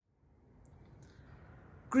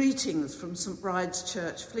Greetings from St Bride's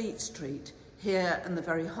Church, Fleet Street, here in the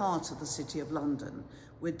very heart of the City of London.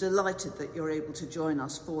 We're delighted that you're able to join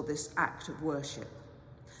us for this act of worship.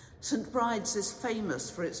 St Bride's is famous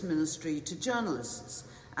for its ministry to journalists,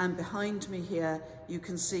 and behind me here you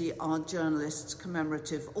can see our journalists'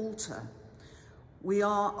 commemorative altar. We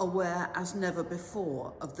are aware as never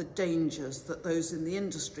before of the dangers that those in the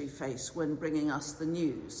industry face when bringing us the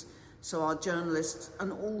news, so our journalists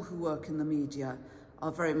and all who work in the media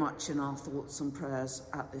are very much in our thoughts and prayers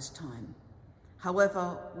at this time.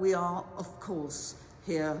 However, we are, of course,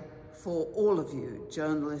 here for all of you,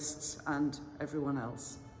 journalists and everyone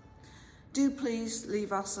else. Do please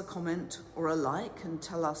leave us a comment or a like and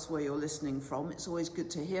tell us where you're listening from. It's always good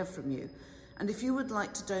to hear from you. And if you would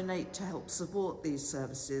like to donate to help support these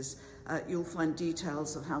services, you'll find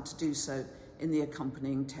details of how to do so in the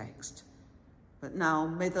accompanying text. But now,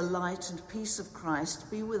 may the light and peace of Christ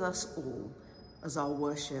be with us all as our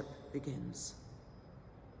worship begins.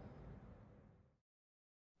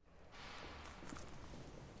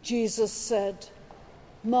 Jesus said,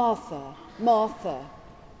 "Martha, Martha,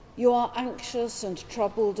 you are anxious and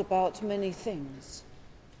troubled about many things.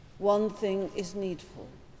 One thing is needful.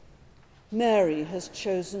 Mary has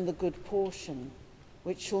chosen the good portion,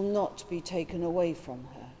 which shall not be taken away from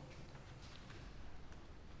her."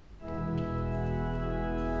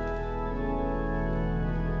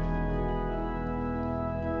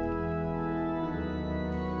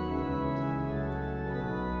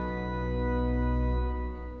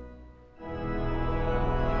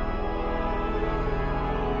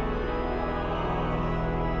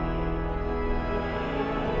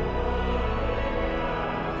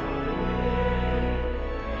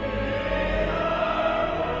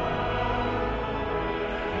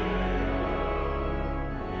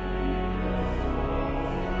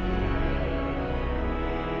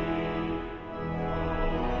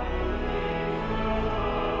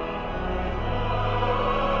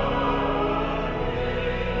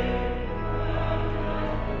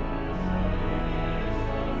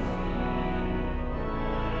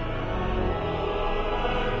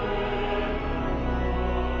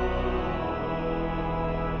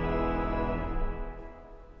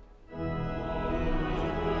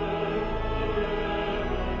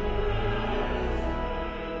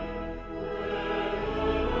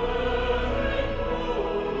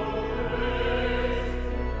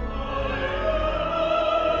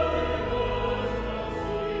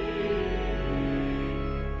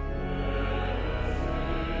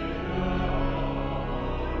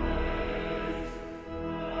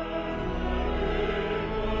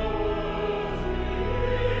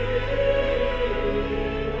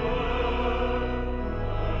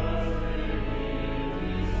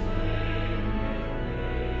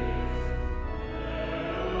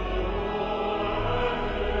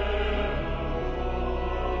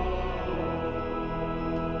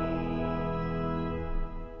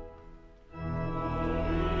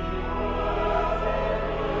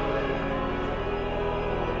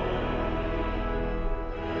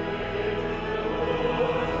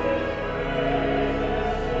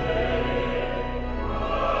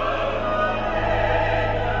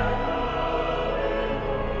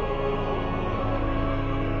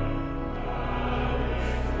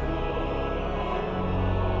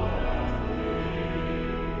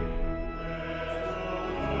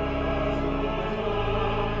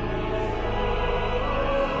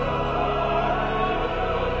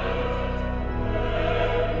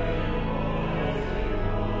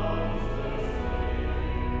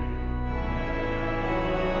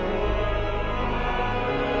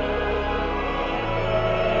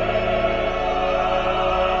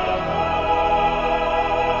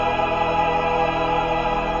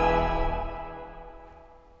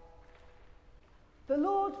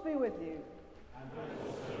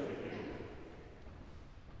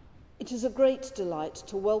 It is a great delight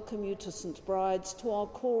to welcome you to St Bride's to our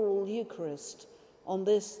choral Eucharist on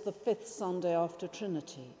this, the fifth Sunday after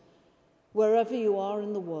Trinity. Wherever you are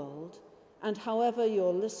in the world and however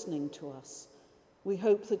you're listening to us, we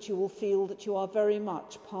hope that you will feel that you are very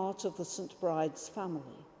much part of the St Bride's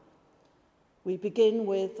family. We begin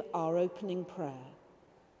with our opening prayer.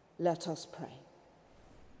 Let us pray.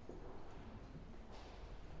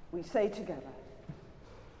 We say together,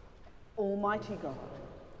 Almighty God,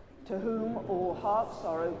 to whom all hearts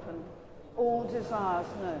are open, all desires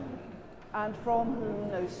known, and from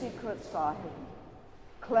whom no secrets are hidden,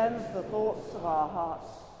 cleanse the thoughts of our hearts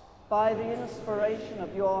by the inspiration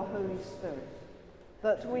of your Holy Spirit,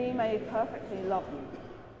 that we may perfectly love you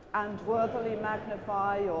and worthily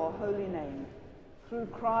magnify your holy name, through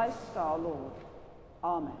Christ our Lord.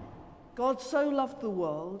 Amen. God so loved the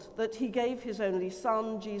world that he gave his only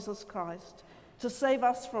Son, Jesus Christ, to save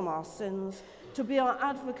us from our sins, to be our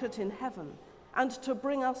advocate in heaven, and to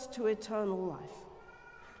bring us to eternal life.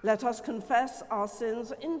 Let us confess our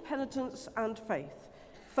sins in penitence and faith,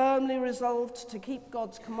 firmly resolved to keep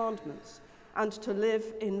God's commandments and to live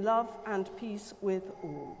in love and peace with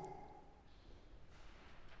all.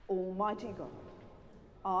 Almighty God,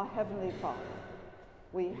 our Heavenly Father,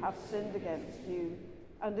 we have sinned against you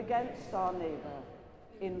and against our neighbour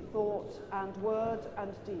in thought and word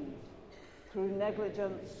and deed, through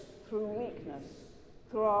negligence, through weakness,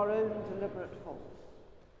 through our own deliberate fault.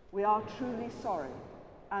 We are truly sorry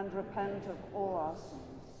and repent of all our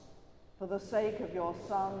sins. For the sake of your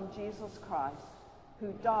Son, Jesus Christ,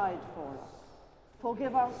 who died for us,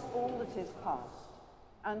 forgive us all that is past,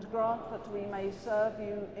 and grant that we may serve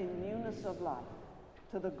you in newness of life,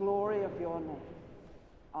 to the glory of your name.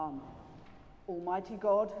 Amen. Almighty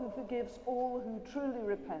God, who forgives all who truly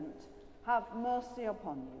repent, have mercy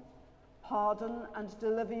upon you, pardon and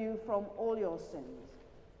deliver you from all your sins,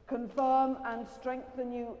 confirm and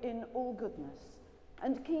strengthen you in all goodness,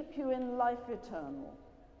 and keep you in life eternal,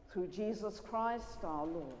 through Jesus Christ our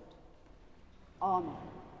Lord. Amen.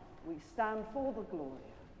 We stand for the Gloria.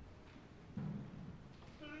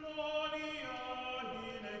 Gloria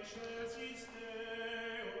in excelsis Deo.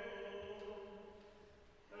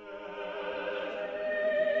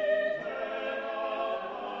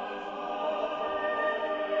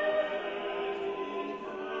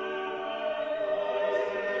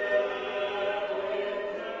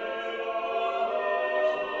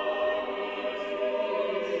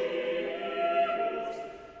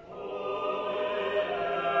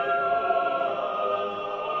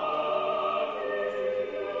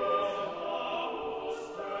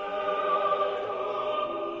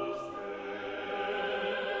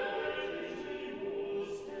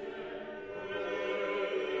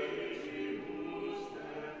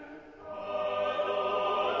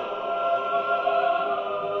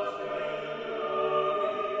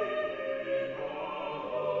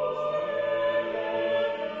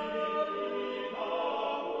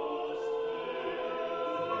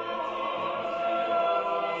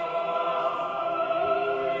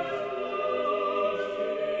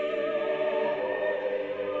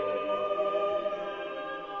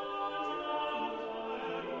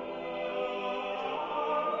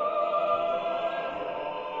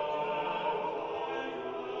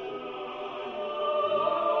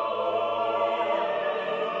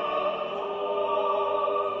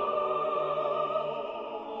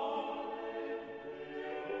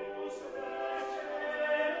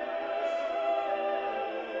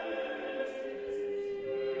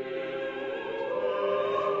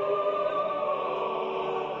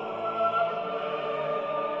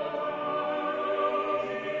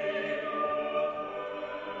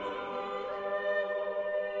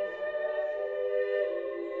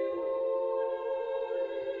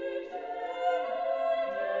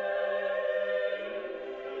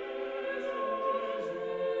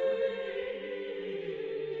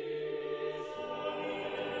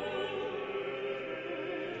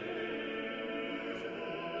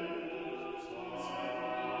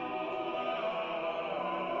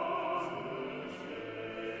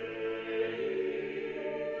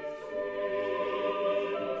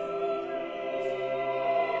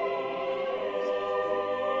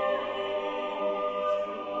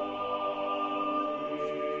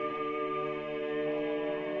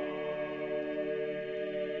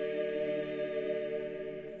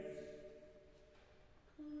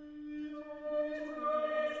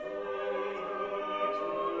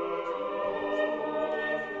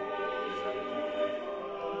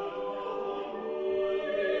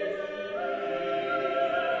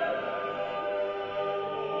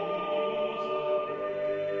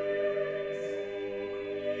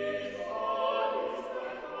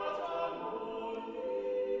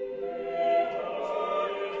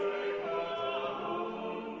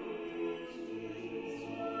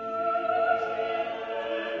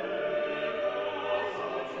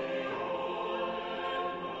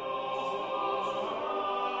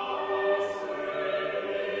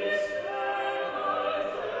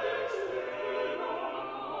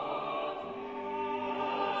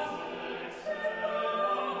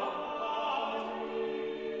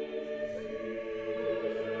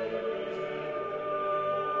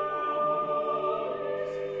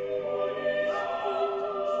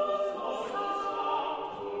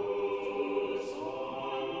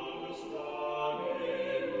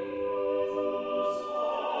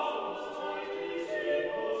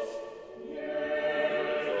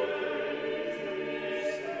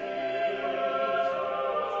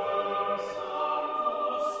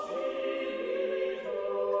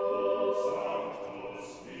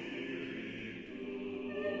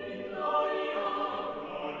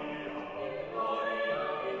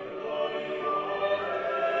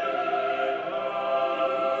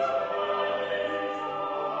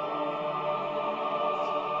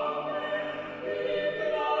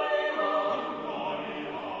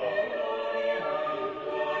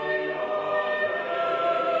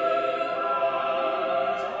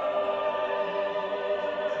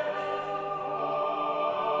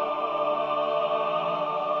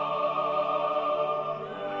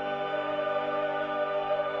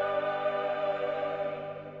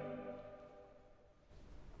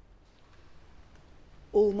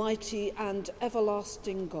 Almighty and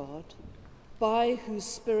everlasting God, by whose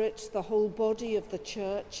Spirit the whole body of the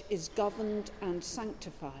Church is governed and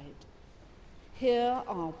sanctified, hear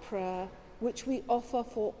our prayer, which we offer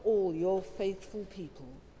for all your faithful people,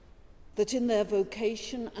 that in their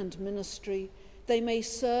vocation and ministry they may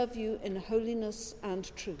serve you in holiness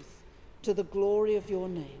and truth, to the glory of your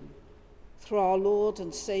name, through our Lord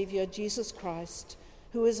and Saviour Jesus Christ,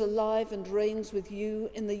 who is alive and reigns with you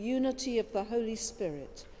in the unity of the Holy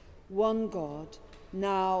Spirit, one God,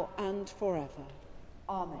 now and forever.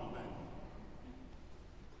 Amen.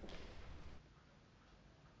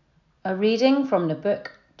 A reading from the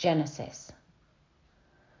book Genesis.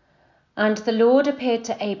 And the Lord appeared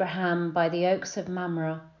to Abraham by the oaks of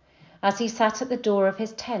Mamre, as he sat at the door of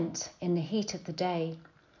his tent in the heat of the day.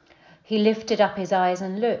 He lifted up his eyes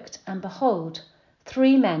and looked, and behold,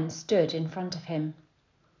 3 men stood in front of him.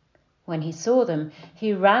 When he saw them,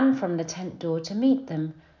 he ran from the tent door to meet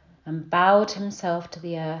them, and bowed himself to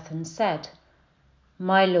the earth and said,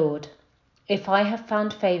 My Lord, if I have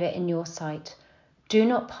found favour in your sight, do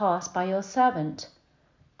not pass by your servant.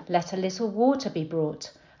 Let a little water be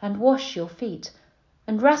brought, and wash your feet,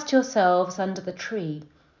 and rest yourselves under the tree,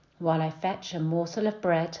 while I fetch a morsel of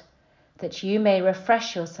bread, that you may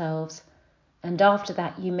refresh yourselves, and after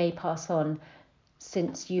that you may pass on,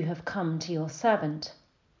 since you have come to your servant.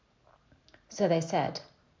 So they said,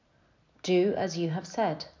 Do as you have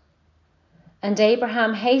said. And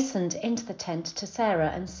Abraham hastened into the tent to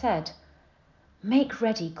Sarah and said, Make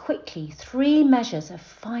ready quickly 3 measures of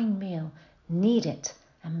fine meal, knead it,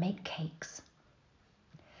 and make cakes.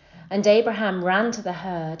 And Abraham ran to the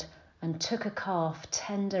herd and took a calf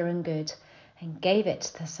tender and good, and gave it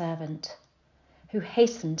to the servant, who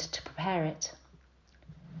hastened to prepare it.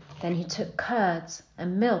 Then he took curds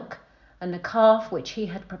and milk and the calf which he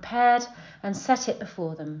had prepared, and set it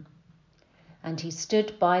before them. And he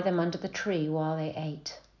stood by them under the tree while they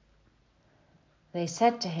ate. They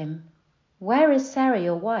said to him, Where is Sarah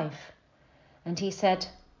your wife? And he said,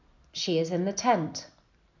 She is in the tent.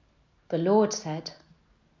 The Lord said,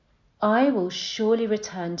 I will surely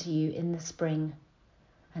return to you in the spring,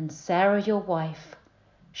 and Sarah your wife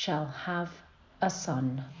shall have a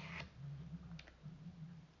son.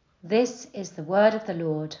 This is the word of the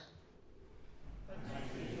Lord.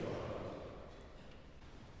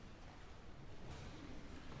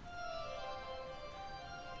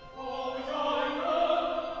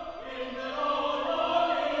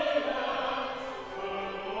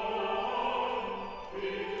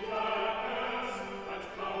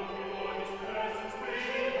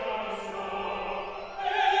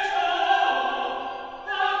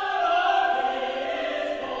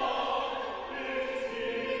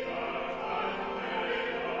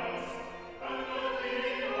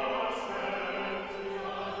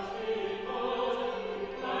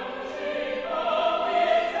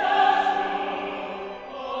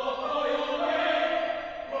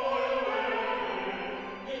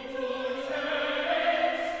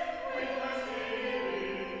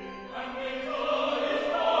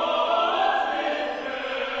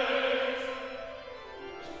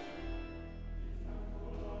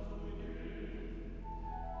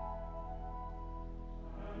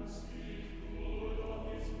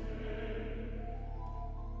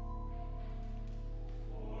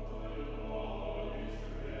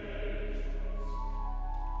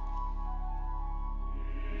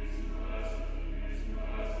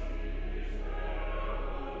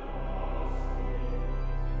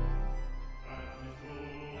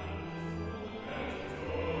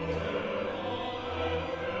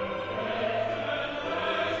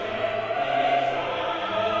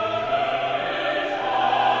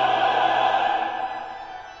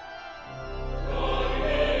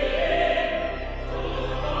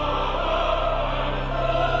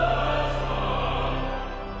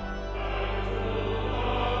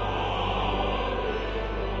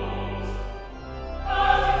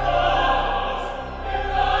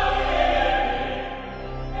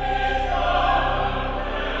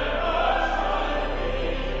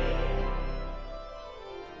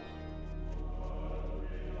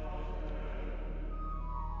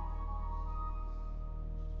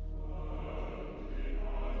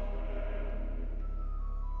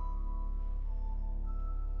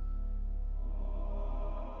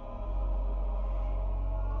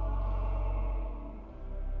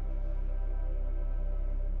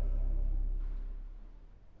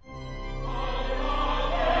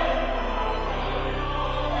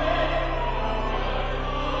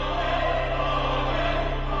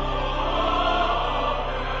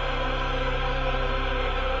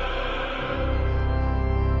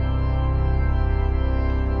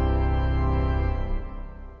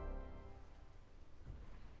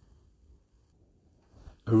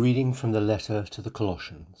 A reading from the letter to the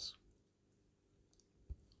Colossians.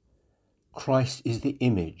 Christ is the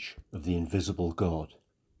image of the invisible God,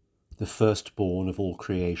 the firstborn of all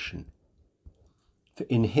creation. For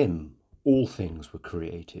in him all things were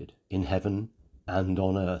created, in heaven and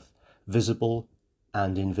on earth, visible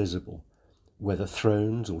and invisible, whether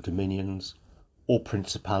thrones or dominions, or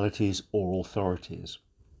principalities or authorities.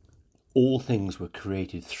 All things were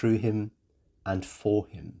created through him and for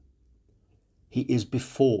him. He is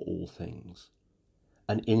before all things,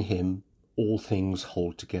 and in him all things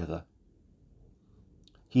hold together.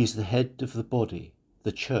 He is the head of the body,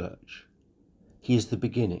 the church. He is the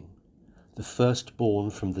beginning, the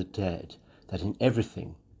firstborn from the dead, that in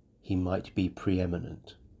everything he might be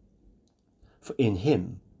preeminent. For in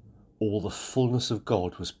him all the fullness of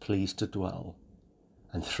God was pleased to dwell,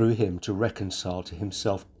 and through him to reconcile to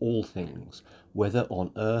himself all things, whether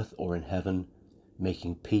on earth or in heaven,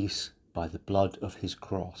 making peace by the blood of his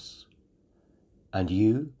cross. And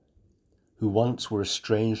you, who once were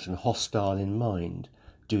estranged and hostile in mind,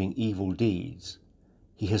 doing evil deeds,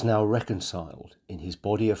 he has now reconciled in his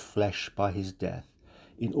body of flesh by his death,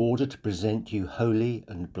 in order to present you holy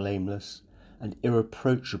and blameless and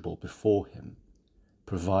irreproachable before him,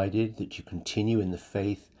 provided that you continue in the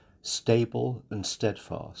faith, stable and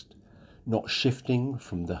steadfast, not shifting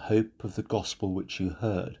from the hope of the gospel which you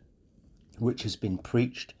heard, which has been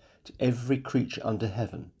preached to every creature under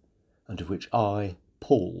heaven, and of which I,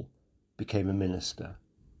 Paul, became a minister.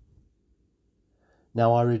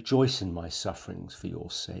 Now I rejoice in my sufferings for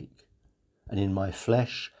your sake, and in my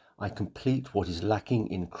flesh I complete what is lacking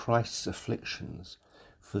in Christ's afflictions,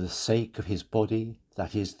 for the sake of his body,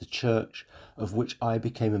 that is, the church, of which I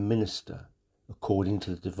became a minister, according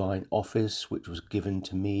to the divine office which was given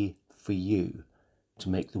to me for you, to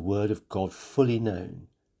make the word of God fully known,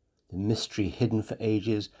 the mystery hidden for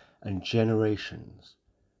ages and generations,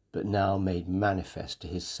 but now made manifest to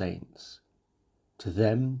his saints. To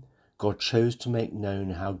them God chose to make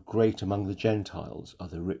known how great among the Gentiles are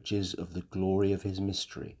the riches of the glory of his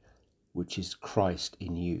mystery, which is Christ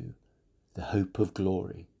in you, the hope of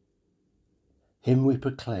glory. Him we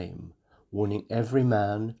proclaim, warning every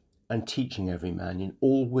man and teaching every man in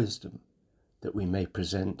all wisdom, that we may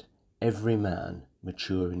present every man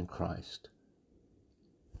mature in Christ.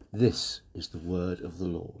 This is the word of the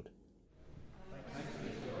Lord.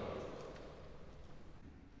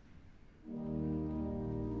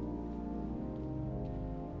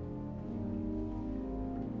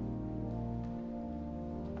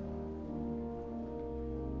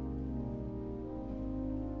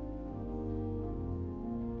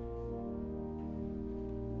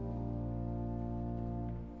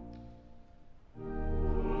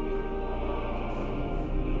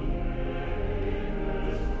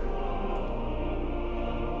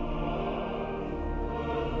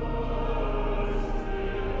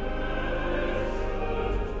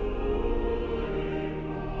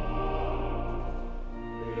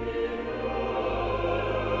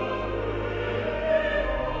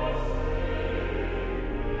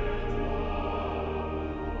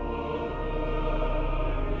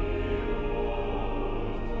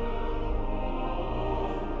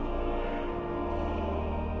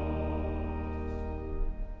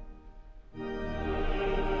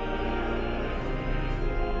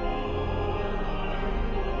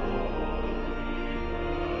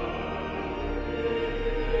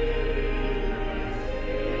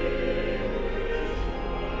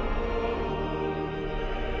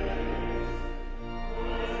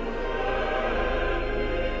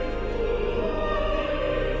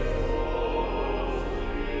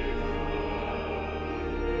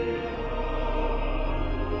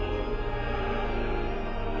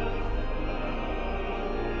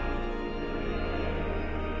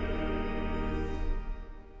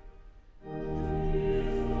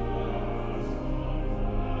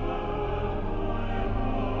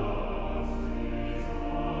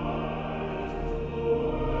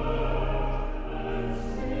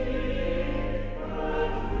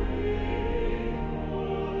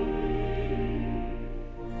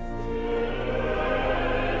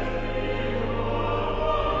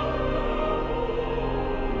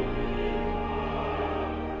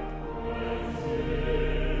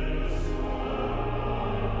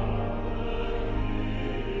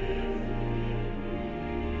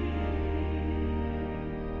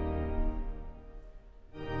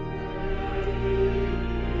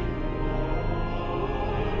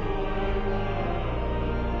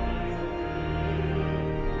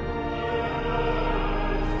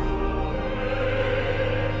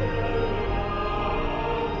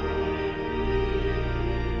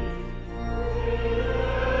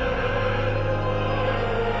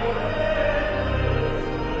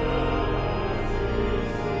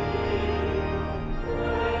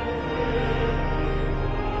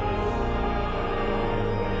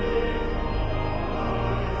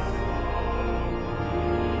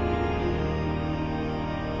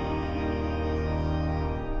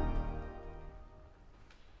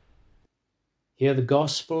 Hear the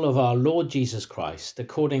gospel of our Lord Jesus Christ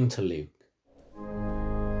according to Luke.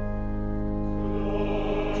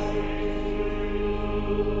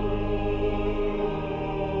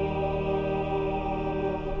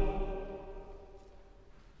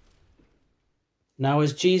 Now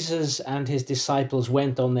as Jesus and his disciples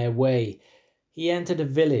went on their way, he entered a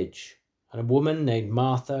village, and a woman named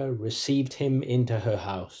Martha received him into her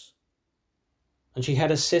house. And she had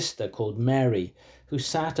a sister called Mary, who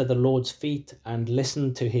sat at the Lord's feet and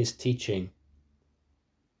listened to his teaching.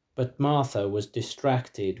 But Martha was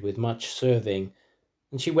distracted with much serving,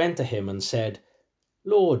 and she went to him and said,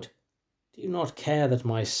 "Lord, do you not care that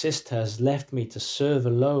my sister has left me to serve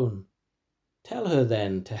alone? Tell her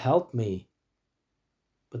then to help me."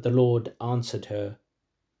 But the Lord answered her,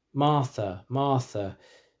 "Martha, Martha,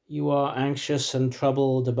 you are anxious and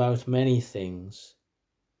troubled about many things.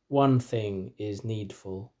 One thing is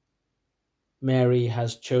needful. Mary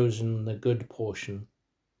has chosen the good portion,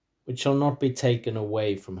 which shall not be taken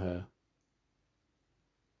away from her."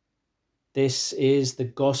 This is the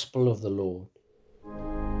gospel of the Lord.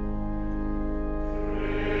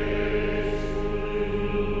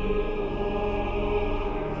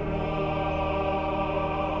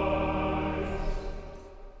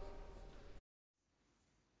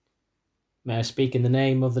 May I speak in the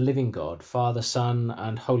name of the living God, Father, Son,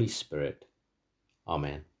 and Holy Spirit.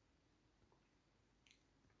 Amen.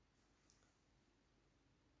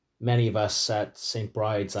 Many of us at St.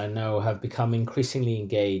 Bride's, I know, have become increasingly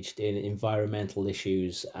engaged in environmental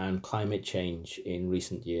issues and climate change in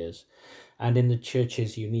recent years, and in the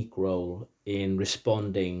Church's unique role in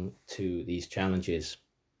responding to these challenges.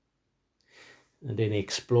 And in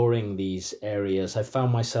exploring these areas, I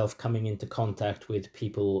found myself coming into contact with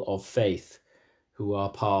people of faith who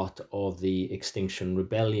are part of the Extinction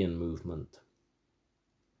Rebellion movement.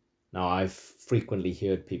 Now, I've frequently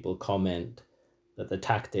heard people comment that the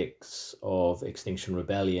tactics of Extinction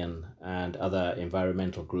Rebellion and other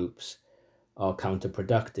environmental groups are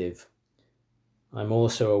counterproductive. I'm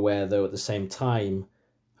also aware, though, at the same time,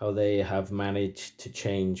 how they have managed to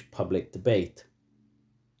change public debate.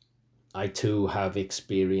 I too have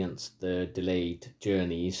experienced the delayed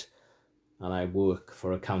journeys, and I work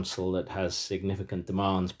for a council that has significant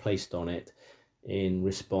demands placed on it in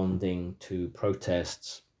responding to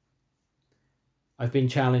protests. I've been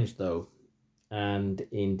challenged, though, and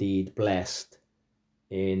indeed blessed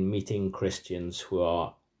in meeting Christians who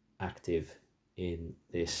are active in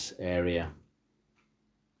this area.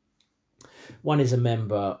 One is a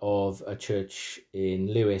member of a church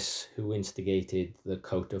in Lewis who instigated the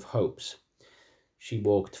Coat of Hopes. She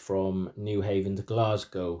walked from Newhaven to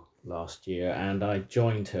Glasgow last year, and I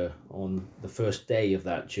joined her on the first day of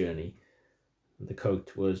that journey. The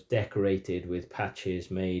coat was decorated with patches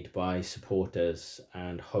made by supporters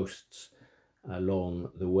and hosts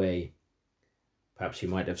along the way. Perhaps you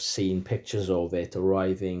might have seen pictures of it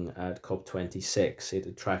arriving at COP26. It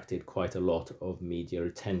attracted quite a lot of media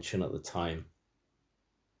attention at the time.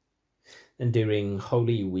 And during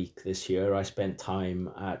Holy Week this year, I spent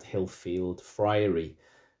time at Hillfield Friary,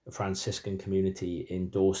 a Franciscan community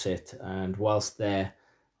in Dorset, and whilst there,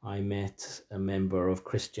 I met a member of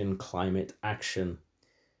Christian Climate Action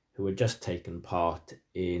who had just taken part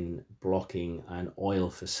in blocking an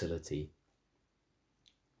oil facility.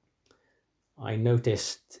 I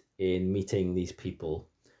noticed in meeting these people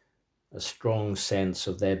a strong sense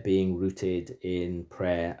of their being rooted in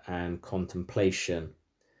prayer and contemplation,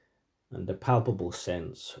 and a palpable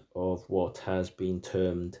sense of what has been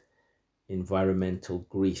termed environmental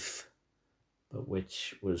grief, but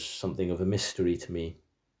which was something of a mystery to me.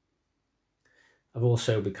 I've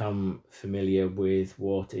also become familiar with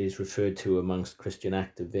what is referred to amongst Christian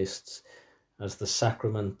activists as the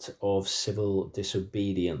sacrament of civil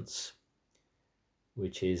disobedience,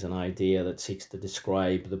 which is an idea that seeks to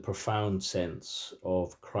describe the profound sense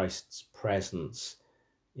of Christ's presence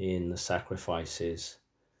in the sacrifices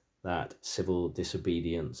that civil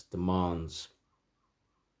disobedience demands.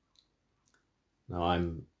 Now,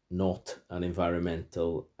 I'm not an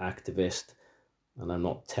environmental activist, and I'm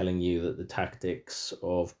not telling you that the tactics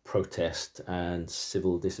of protest and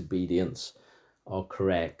civil disobedience are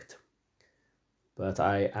correct, but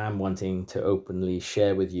I am wanting to openly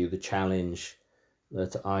share with you the challenge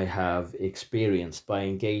that I have experienced by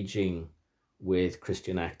engaging with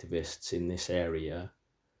Christian activists in this area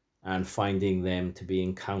and finding them to be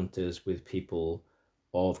encounters with people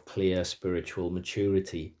of clear spiritual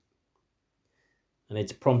maturity. And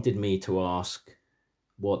it's prompted me to ask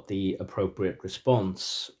what the appropriate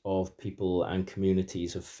response of people and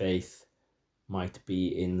communities of faith might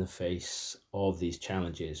be in the face of these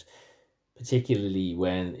challenges. particularly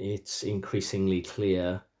when it's increasingly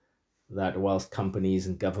clear that whilst companies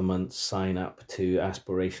and governments sign up to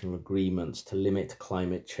aspirational agreements to limit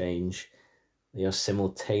climate change, they are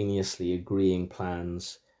simultaneously agreeing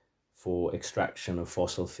plans for extraction of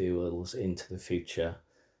fossil fuels into the future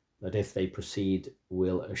that, if they proceed,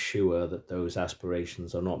 will assure that those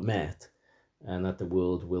aspirations are not met and that the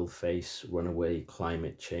world will face runaway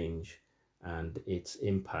climate change and its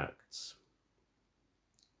impacts.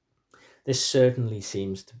 This certainly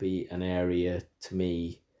seems to be an area, to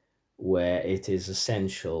me, where it is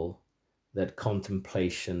essential that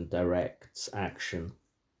contemplation directs action.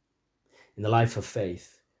 In the life of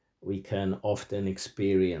faith, we can often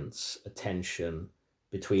experience a tension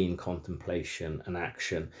between contemplation and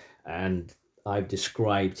action, and I've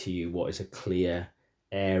described to you what is a clear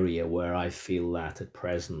area where I feel that at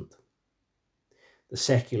present. The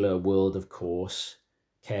secular world, of course,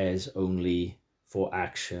 cares only for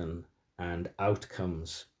action and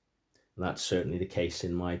outcomes. And that's certainly the case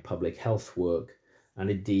in my public health work. And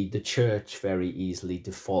indeed, the church very easily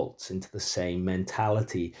defaults into the same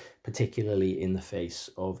mentality, particularly in the face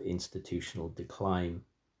of institutional decline.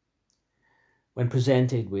 When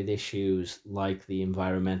presented with issues like the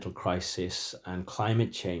environmental crisis and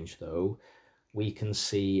climate change, though, we can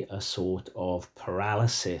see a sort of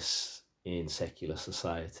paralysis in secular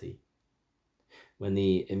society. When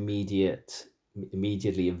the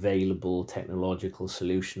immediately available technological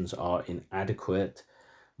solutions are inadequate,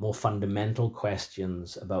 more fundamental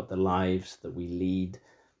questions about the lives that we lead,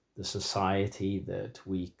 the society that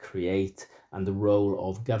we create, and the role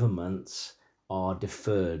of governments are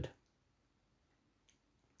deferred.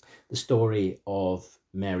 The story of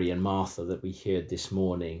Mary and Martha that we heard this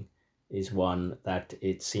morning is one that,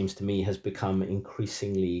 it seems to me, has become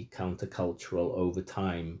increasingly countercultural over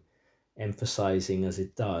time, emphasizing as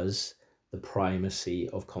it does the primacy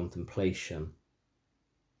of contemplation.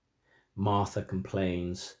 Martha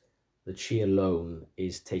complains that she alone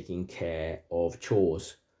is taking care of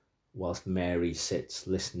chores, whilst Mary sits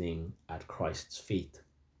listening at Christ's feet.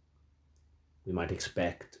 We might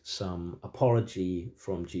expect some apology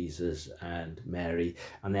from Jesus and Mary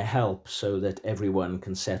and their help so that everyone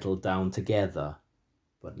can settle down together.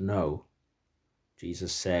 But no,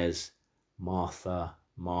 Jesus says, "Martha,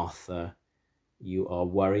 Martha, you are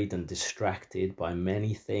worried and distracted by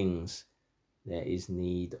many things. There is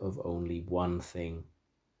need of only one thing.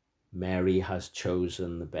 Mary has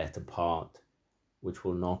chosen the better part, which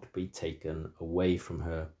will not be taken away from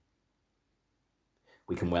her."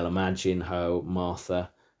 We can well imagine how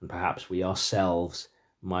Martha, and perhaps we ourselves,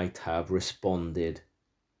 might have responded.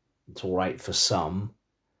 It's all right for some.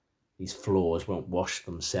 These floors won't wash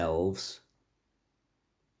themselves.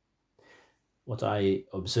 What I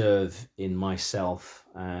observe in myself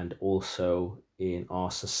and also in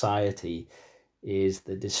our society is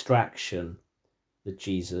the distraction that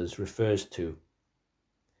Jesus refers to.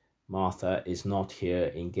 Martha is not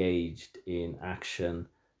here engaged in action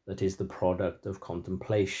that is the product of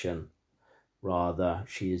contemplation. Rather,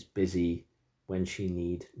 she is busy when she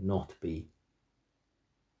need not be.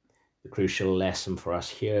 The crucial lesson for us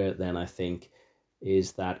here, then, I think,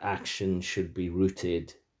 is that action should be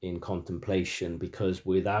rooted in contemplation, because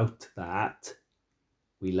without that,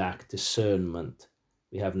 we lack discernment.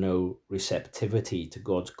 We have no receptivity to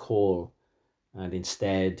God's call, and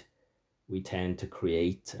instead, we tend to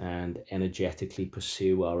create and energetically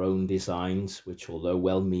pursue our own designs, which, although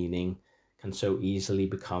well-meaning, can so easily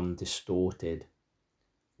become distorted.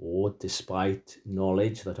 Or, despite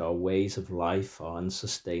knowledge that our ways of life are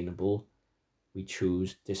unsustainable, we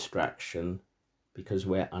choose distraction because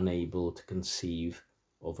we're unable to conceive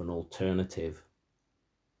of an alternative.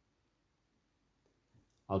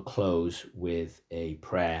 I'll close with a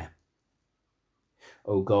prayer.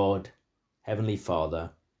 O God, Heavenly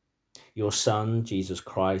Father, your Son, Jesus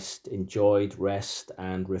Christ, enjoyed rest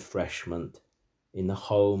and refreshment in the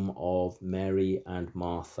home of Mary and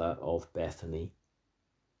Martha of Bethany.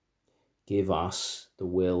 Give us the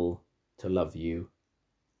will to love you,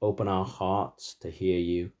 open our hearts to hear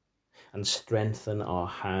you, and strengthen our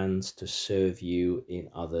hands to serve you in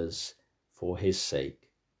others for his sake,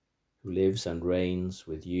 who lives and reigns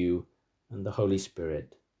with you and the Holy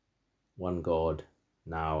Spirit, one God,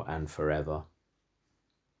 now and forever.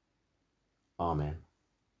 Amen.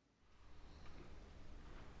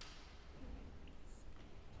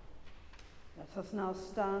 Let us now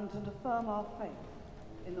stand and affirm our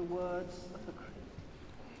faith in the words of the Creed.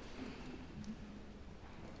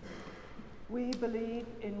 We believe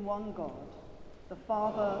in one God, the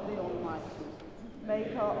Father, the Almighty,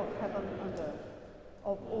 maker of heaven and earth,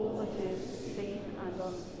 of all that is seen and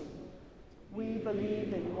unseen. We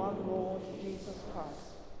believe in one Lord, Jesus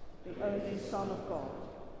Christ, the only Son of God,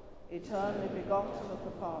 eternally begotten of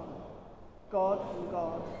the Father, God from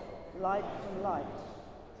God, light from light,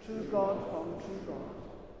 true God from true God,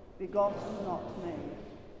 begotten, not made,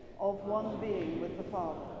 of one being with the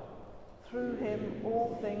Father. Through him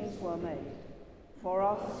all things were made. For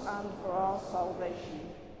us and for our salvation,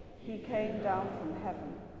 he came down from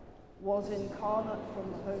heaven, was incarnate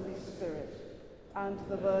from the Holy Spirit and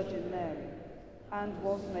the Virgin Mary, and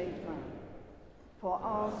was made man. For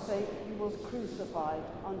our sake he was crucified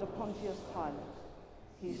under Pontius Pilate.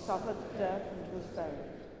 He suffered death and was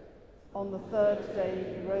buried. On the third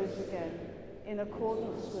day he rose again, in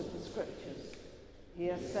accordance with the Scriptures. He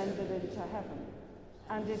ascended into heaven,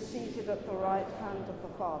 and is seated at the right hand of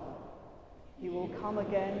the Father. He will come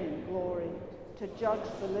again in glory to judge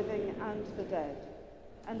the living and the dead,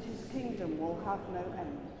 and his kingdom will have no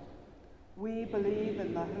end. We believe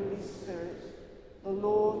in the Holy Spirit, the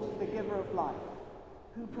Lord, the giver of life,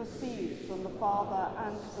 who proceeds from the Father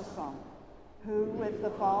and the Son, who with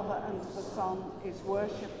the Father and the Son is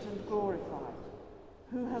worshipped and glorified,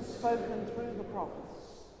 who has spoken through the prophets.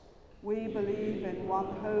 We believe in one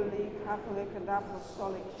holy, Catholic and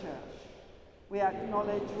Apostolic Church. We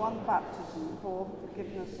acknowledge one baptism for the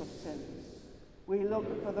forgiveness of sins. We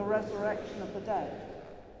look for the resurrection of the dead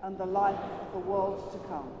and the life of the world to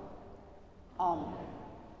come. Amen.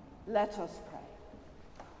 Let us pray.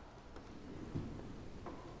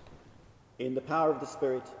 In the power of the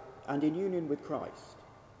Spirit and in union with Christ,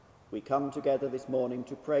 we come together this morning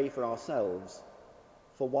to pray for ourselves,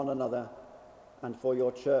 for one another, and for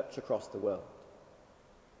your church across the world.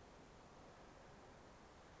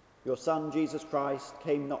 Your Son, Jesus Christ,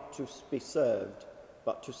 came not to be served,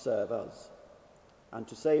 but to serve us, and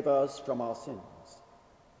to save us from our sins.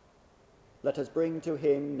 Let us bring to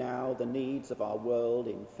him now the needs of our world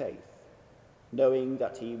in faith, knowing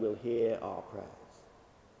that he will hear our prayers.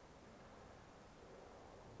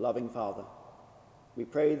 Loving Father, we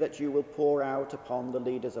pray that you will pour out upon the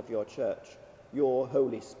leaders of your church your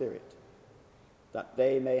Holy Spirit, that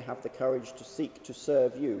they may have the courage to seek to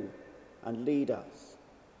serve you and lead us,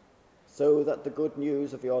 so that the good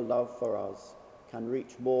news of your love for us can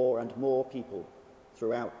reach more and more people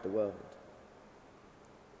throughout the world.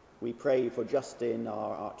 We pray for Justin,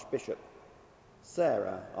 our Archbishop,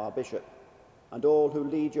 Sarah, our Bishop, and all who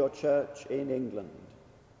lead your church in England,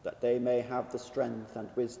 that they may have the strength and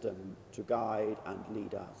wisdom to guide and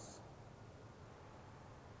lead us.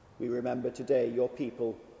 We remember today your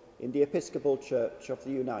people in the Episcopal Church of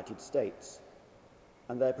the United States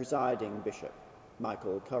and their presiding bishop,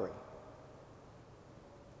 Michael Curry.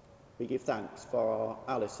 We give thanks for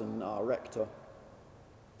Alison, our rector,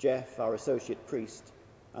 Jeff, our associate priest,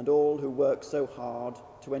 and all who work so hard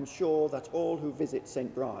to ensure that all who visit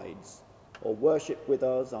St. Bride's or worship with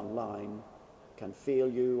us online can feel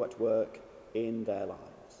you at work in their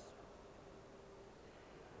lives.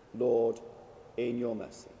 Lord, in your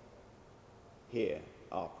mercy, hear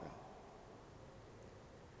our prayer.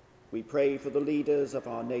 We pray for the leaders of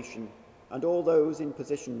our nation and all those in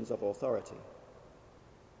positions of authority.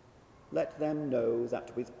 Let them know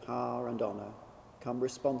that with power and honour come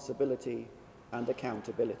responsibility and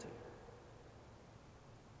accountability.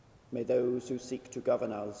 May those who seek to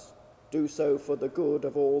govern us do so for the good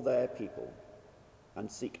of all their people and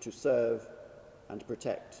seek to serve and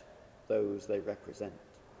protect those they represent.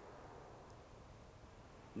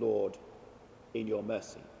 Lord, in your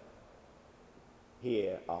mercy,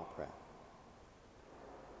 hear our prayer.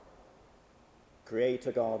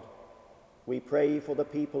 Creator God, we pray for the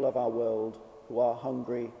people of our world who are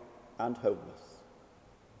hungry and homeless,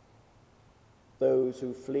 those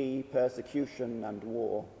who flee persecution and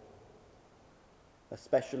war,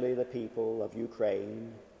 especially the people of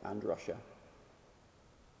Ukraine and Russia.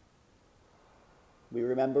 We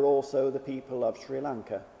remember also the people of Sri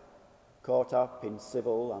Lanka, caught up in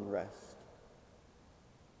civil unrest.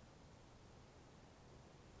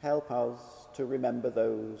 Help us to remember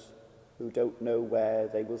those who don't know where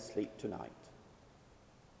they will sleep tonight,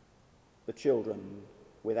 the children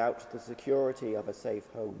without the security of a safe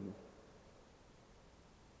home,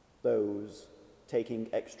 those taking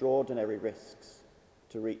extraordinary risks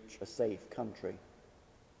to reach a safe country.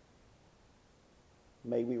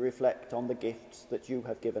 May we reflect on the gifts that you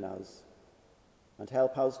have given us and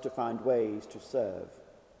help us to find ways to serve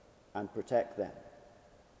and protect them.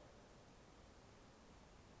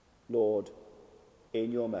 Lord,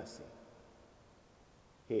 in your mercy,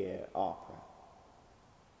 hear our prayer.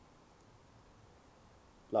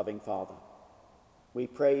 Loving Father, we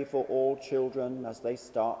pray for all children as they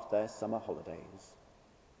start their summer holidays,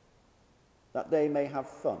 that they may have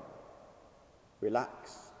fun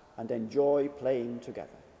relax, and enjoy playing together.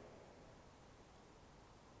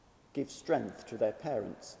 Give strength to their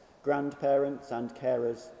parents, grandparents and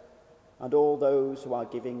carers, and all those who are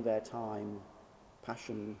giving their time,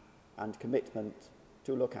 passion, and commitment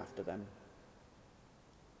to look after them.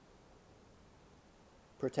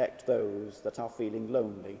 Protect those that are feeling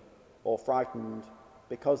lonely or frightened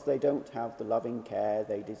because they don't have the loving care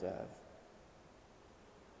they deserve.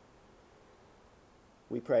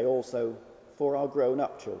 We pray also for our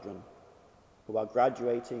grown-up children who are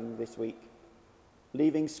graduating this week,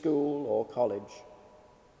 leaving school or college,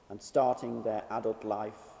 and starting their adult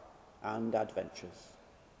life and adventures.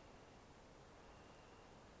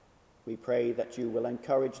 We pray that you will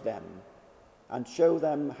encourage them and show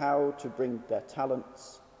them how to bring their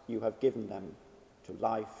talents you have given them to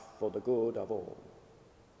life for the good of all.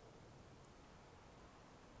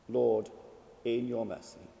 Lord, in your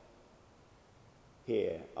mercy,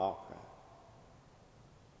 hear our prayer.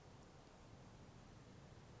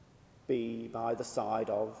 Be by the side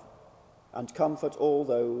of and comfort all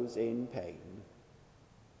those in pain,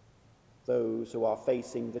 those who are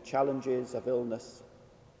facing the challenges of illness,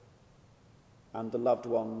 and the loved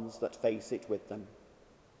ones that face it with them.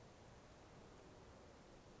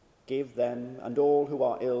 Give them and all who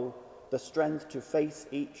are ill the strength to face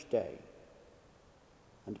each day,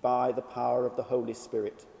 and by the power of the Holy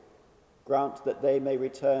Spirit, grant that they may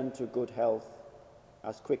return to good health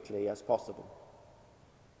as quickly as possible.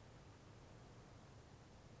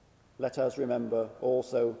 Let us remember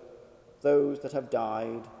also those that have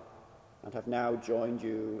died and have now joined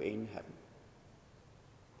you in heaven.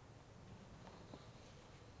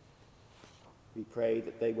 We pray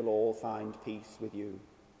that they will all find peace with you,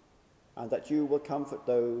 and that you will comfort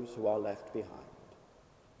those who are left behind.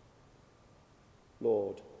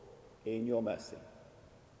 Lord, in your mercy,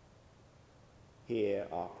 hear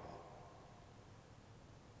our prayer.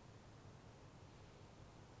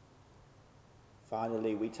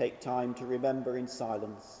 Finally, we take time to remember in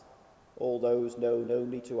silence all those known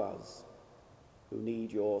only to us who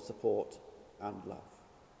need your support and love.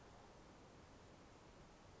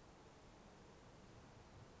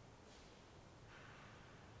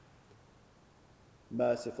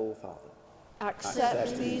 Merciful Father,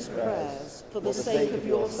 accept these prayers for the sake of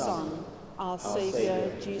your Son, our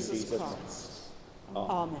Saviour, Jesus Christ.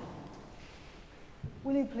 Amen.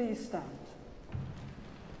 Will you please stand?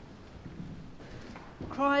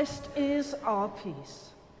 Christ is our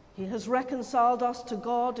peace. He has reconciled us to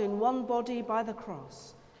God in one body by the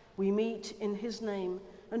cross. We meet in his name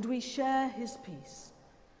and we share his peace.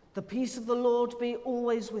 The peace of the Lord be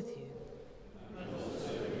always with you.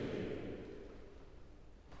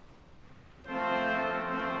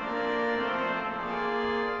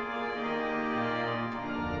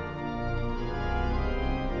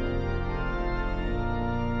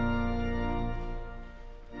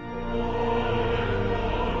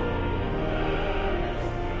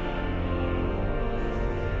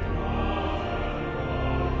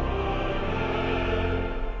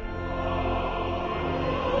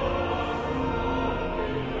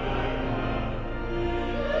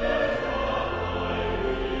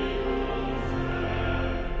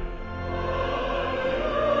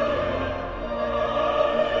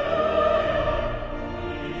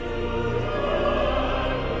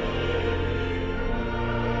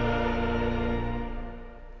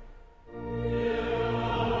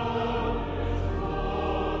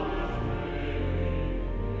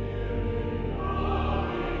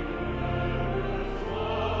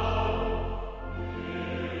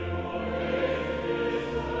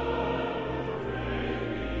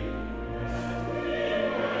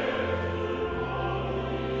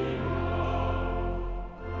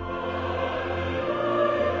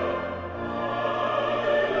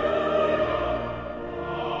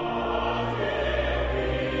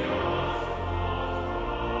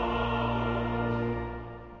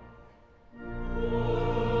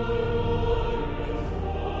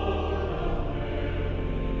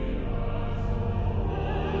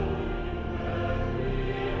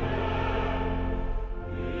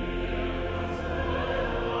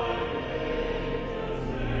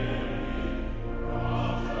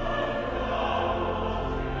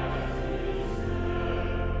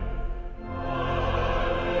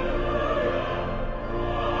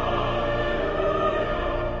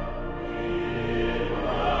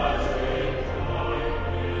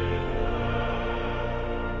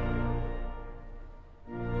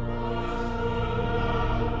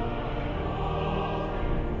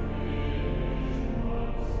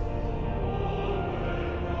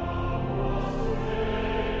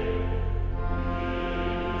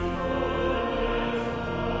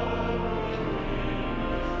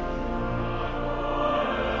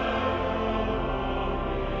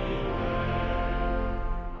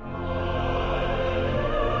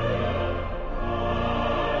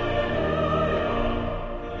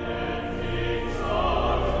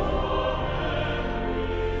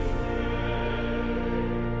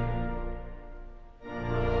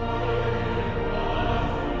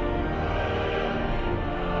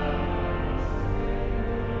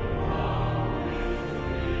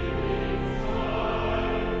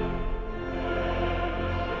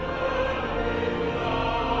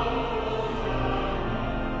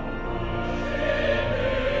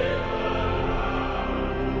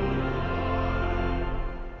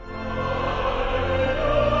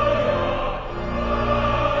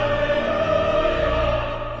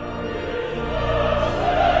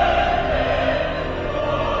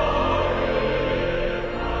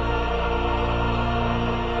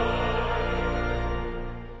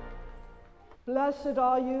 Blessed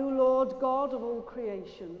are you, Lord God of all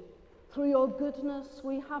creation. Through your goodness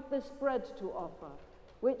we have this bread to offer,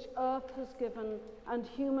 which earth has given and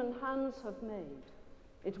human hands have made.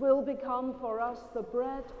 It will become for us the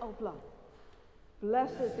bread of life.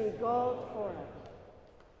 Blessed be God forever.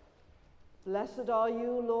 Blessed are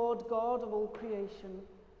you, Lord God of all creation.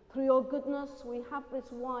 Through your goodness we have this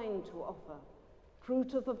wine to offer,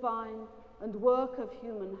 fruit of the vine and work of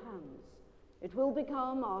human hands. It will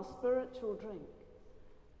become our spiritual drink.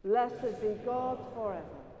 Blessed be God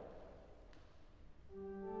forever.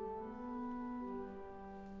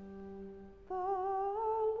 The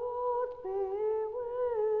Lord be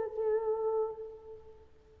with you.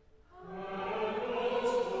 And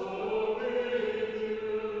also with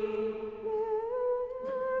you.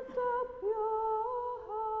 Lift up your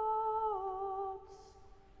hearts.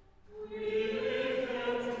 We lift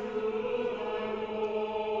them to the Lord.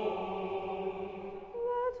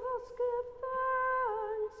 Let us give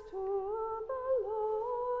thanks to the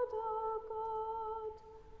Lord our God.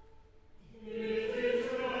 It is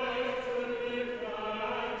right to give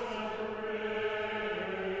thanks and praise.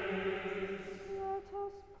 Let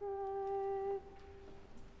us pray.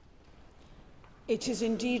 It is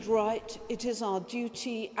indeed right, it is our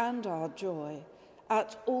duty and our joy,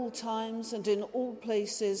 at all times and in all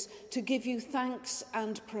places, to give you thanks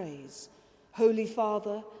and praise. Holy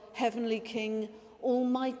Father, Heavenly King,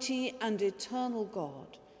 Almighty and eternal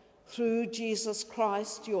God, through Jesus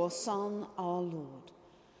Christ, your Son, our Lord.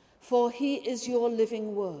 For he is your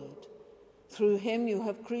living word. Through him you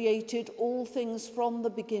have created all things from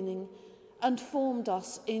the beginning and formed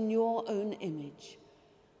us in your own image.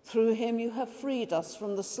 Through him you have freed us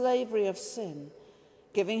from the slavery of sin,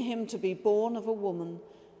 giving him to be born of a woman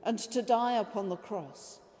and to die upon the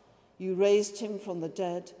cross. You raised him from the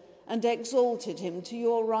dead and exalted him to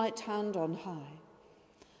your right hand on high.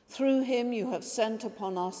 Through him you have sent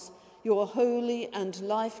upon us your holy and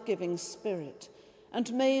life-giving Spirit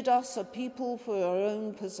and made us a people for your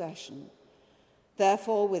own possession.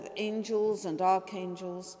 Therefore, with angels and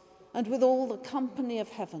archangels and with all the company of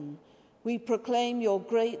heaven, we proclaim your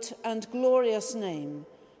great and glorious name,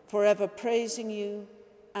 forever praising you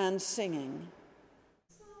and singing.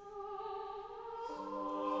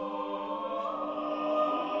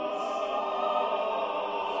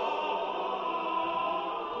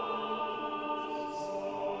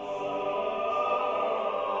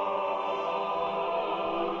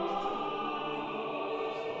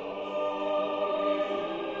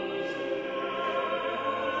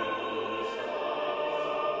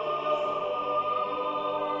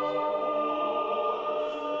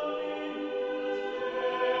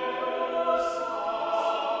 Amen.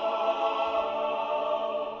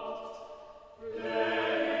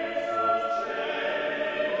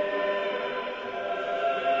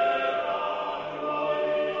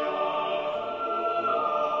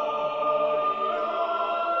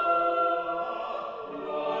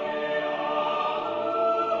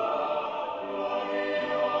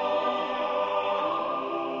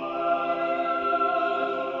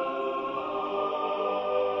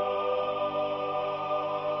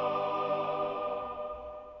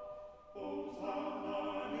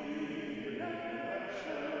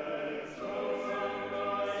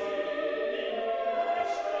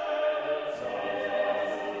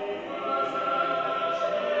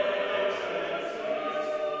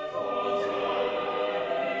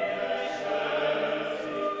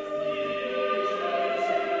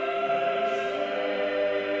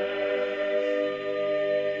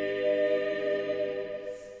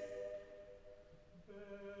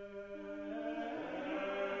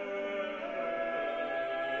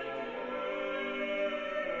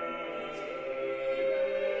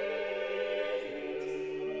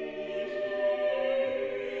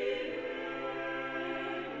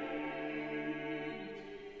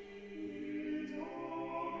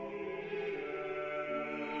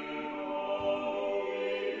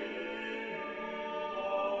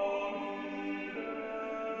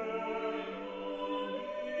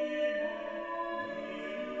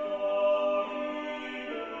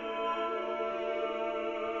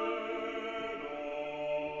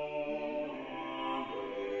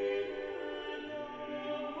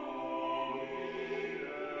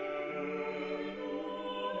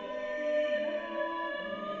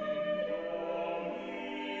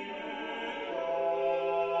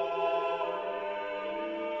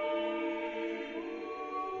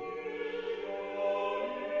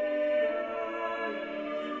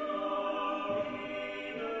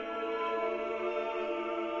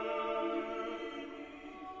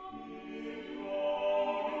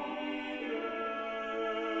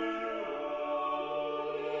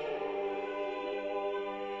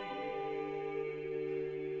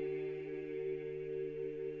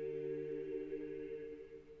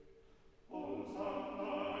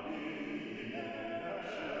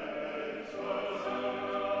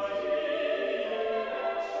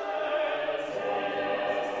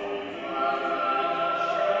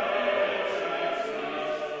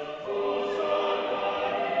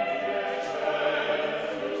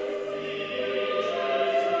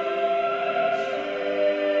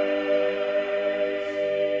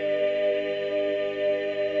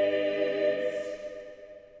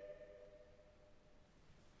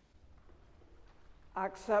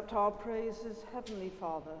 Accept our praises, Heavenly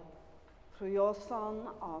Father, through your Son,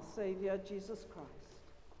 our Saviour, Jesus Christ.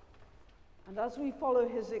 And as we follow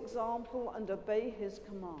his example and obey his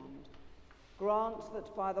command, grant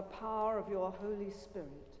that by the power of your Holy Spirit,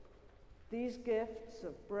 these gifts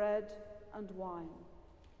of bread and wine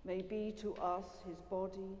may be to us his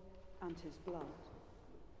body and his blood,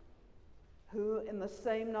 who in the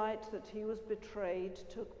same night that he was betrayed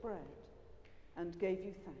took bread and gave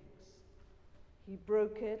you thanks. He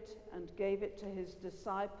broke it and gave it to his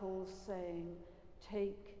disciples, saying,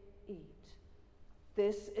 "Take, eat.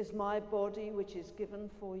 This is my body which is given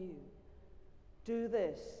for you. Do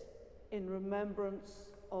this in remembrance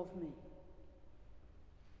of me."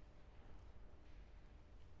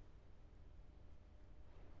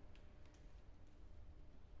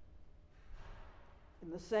 In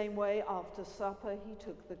the same way, after supper, he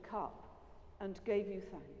took the cup and gave you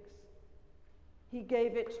thanks. He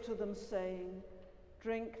gave it to them, saying,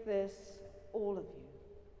 "Drink this, all of you.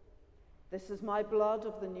 This is my blood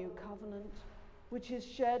of the new covenant, which is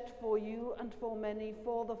shed for you and for many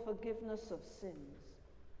for the forgiveness of sins.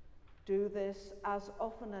 Do this as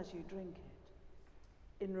often as you drink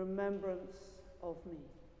it, in remembrance of me."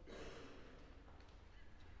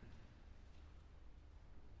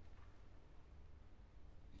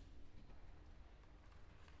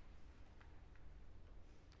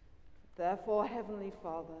 Therefore, Heavenly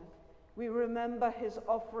Father, we remember his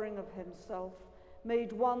offering of himself,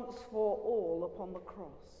 made once for all upon the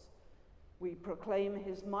cross. We proclaim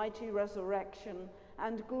his mighty resurrection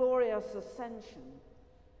and glorious ascension.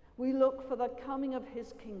 We look for the coming of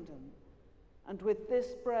his kingdom, and with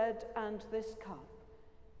this bread and this cup,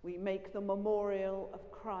 we make the memorial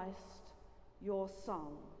of Christ, your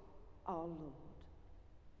Son, our Lord.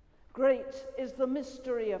 Great is the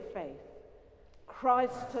mystery of faith.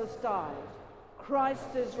 Christ has died.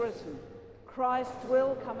 Christ is risen. Christ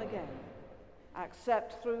will come again.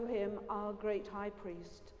 Accept through him, our great high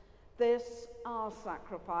priest, this our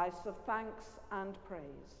sacrifice of thanks and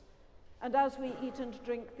praise. And as we eat and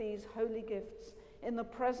drink these holy gifts in the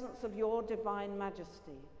presence of your divine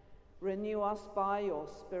majesty, renew us by your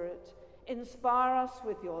Spirit, inspire us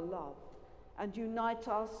with your love, and unite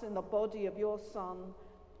us in the body of your Son,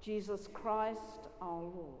 Jesus Christ our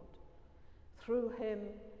Lord. Through him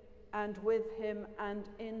and with him and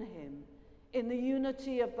in him, in the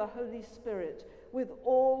unity of the Holy Spirit, with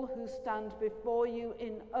all who stand before you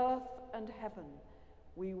in earth and heaven,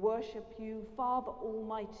 we worship you, Father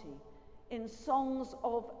Almighty, in songs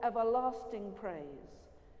of everlasting praise.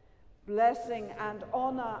 Blessing and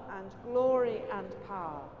honor and glory and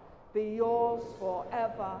power be yours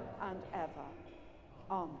forever and ever.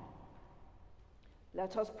 Amen.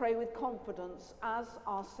 Let us pray with confidence as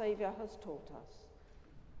our Saviour has taught us.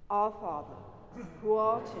 Our Father, who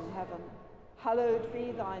art in heaven, hallowed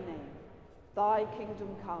be thy name. Thy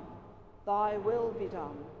kingdom come, thy will be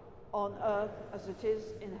done, on earth as it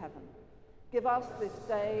is in heaven. Give us this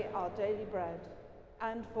day our daily bread,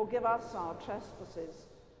 and forgive us our trespasses,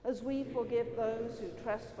 as we forgive those who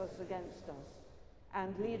trespass against us.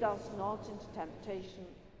 And lead us not into temptation,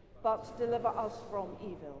 but deliver us from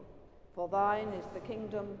evil. For thine is the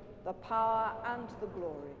kingdom, the power, and the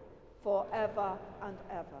glory, forever and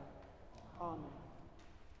ever. Amen.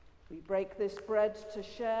 We break this bread to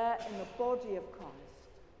share in the body of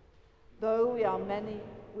Christ. Though we are many,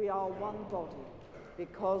 we are one body,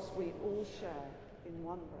 because we all share in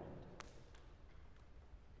one bread.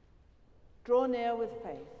 Draw near with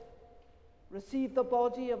faith. Receive the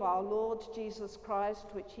body of our Lord Jesus Christ,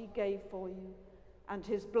 which he gave for you, and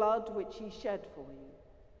his blood, which he shed for you.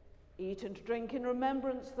 Eat and drink in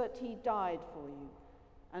remembrance that he died for you,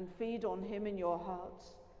 and feed on him in your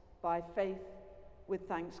hearts by faith with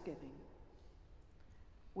thanksgiving.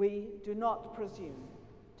 We do not presume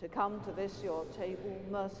to come to this your table,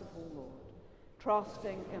 merciful Lord,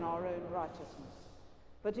 trusting in our own righteousness,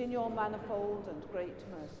 but in your manifold and great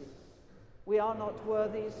mercies. We are not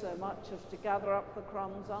worthy so much as to gather up the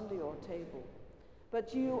crumbs under your table,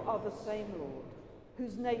 but you are the same Lord,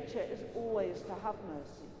 whose nature is always to have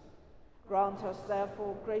mercy. Grant us,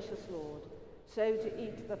 therefore, gracious Lord, so to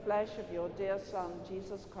eat the flesh of your dear Son,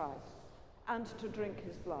 Jesus Christ, and to drink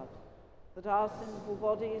his blood, that our sinful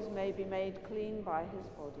bodies may be made clean by his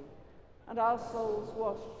body, and our souls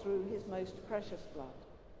washed through his most precious blood,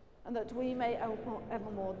 and that we may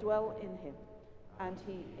evermore dwell in him, and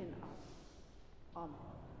he in us. Amen.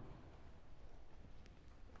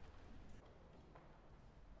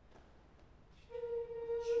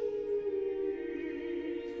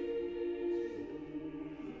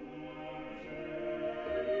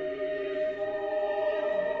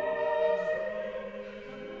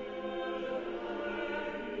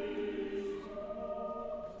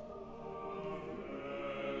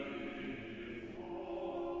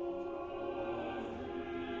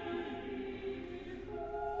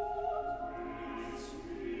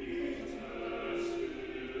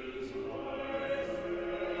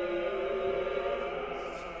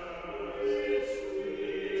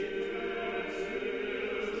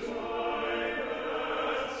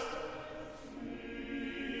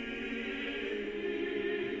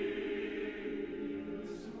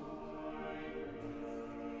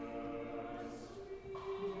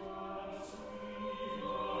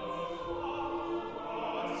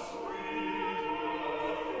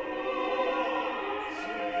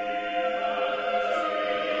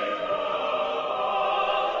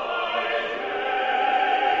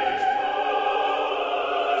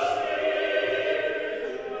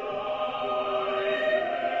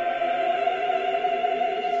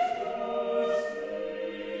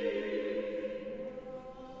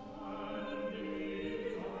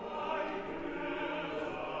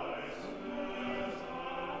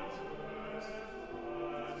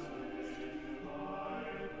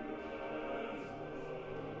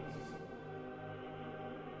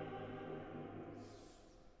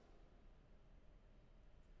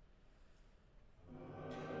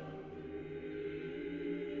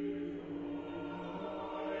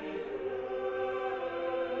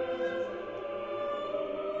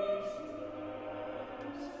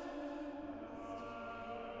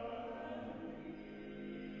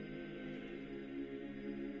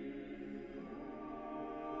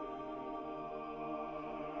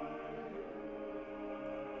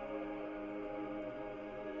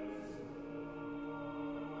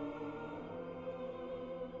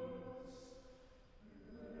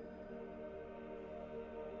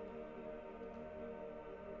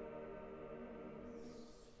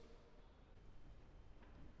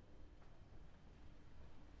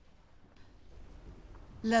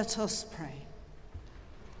 Let us pray.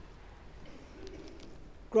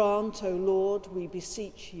 Grant, O Lord, we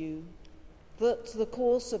beseech you, that the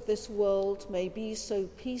course of this world may be so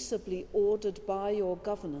peaceably ordered by your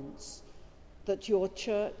governance, that your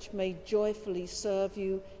church may joyfully serve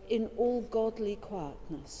you in all godly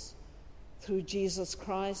quietness. Through Jesus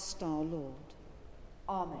Christ our Lord.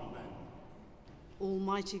 Amen.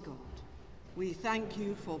 Almighty God, we thank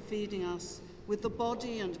you for feeding us with the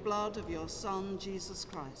body and blood of your Son, Jesus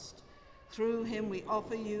Christ. Through him we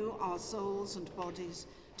offer you our souls and bodies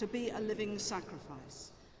to be a living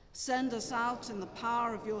sacrifice. Send us out in the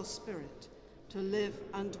power of your Spirit to live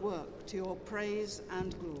and work to your praise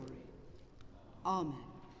and glory. Amen.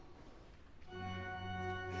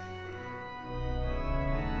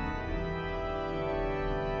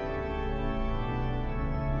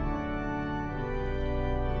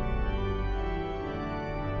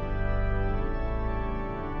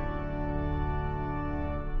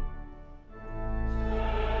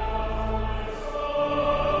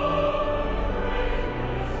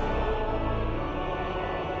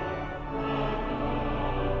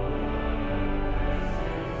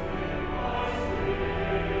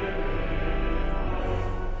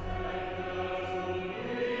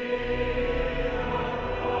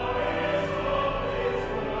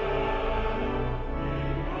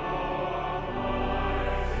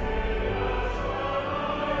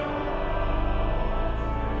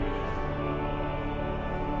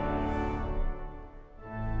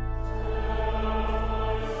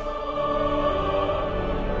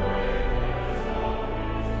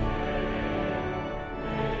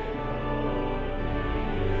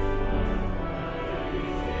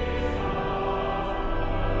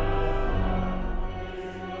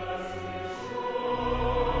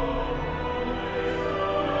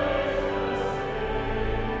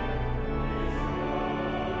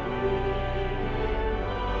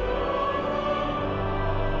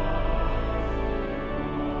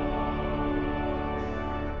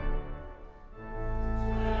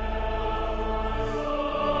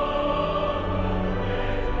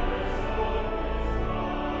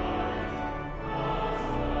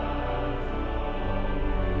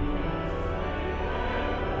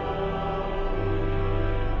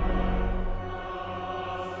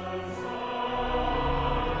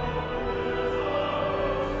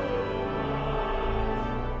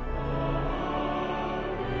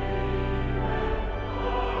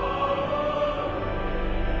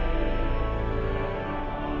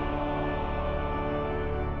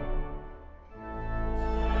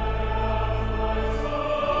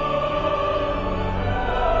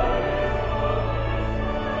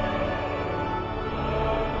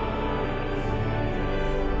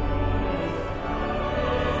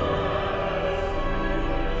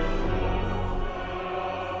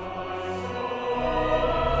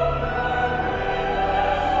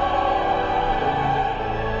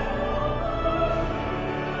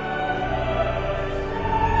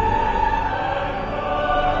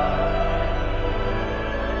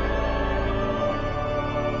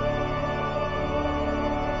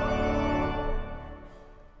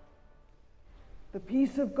 The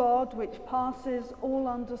peace of God, which passes all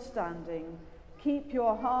understanding, keep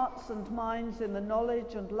your hearts and minds in the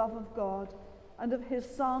knowledge and love of God and of his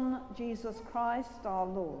Son, Jesus Christ our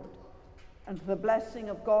Lord. And the blessing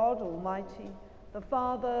of God Almighty, the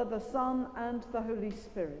Father, the Son, and the Holy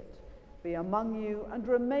Spirit be among you and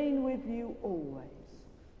remain with you always.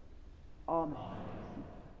 Amen.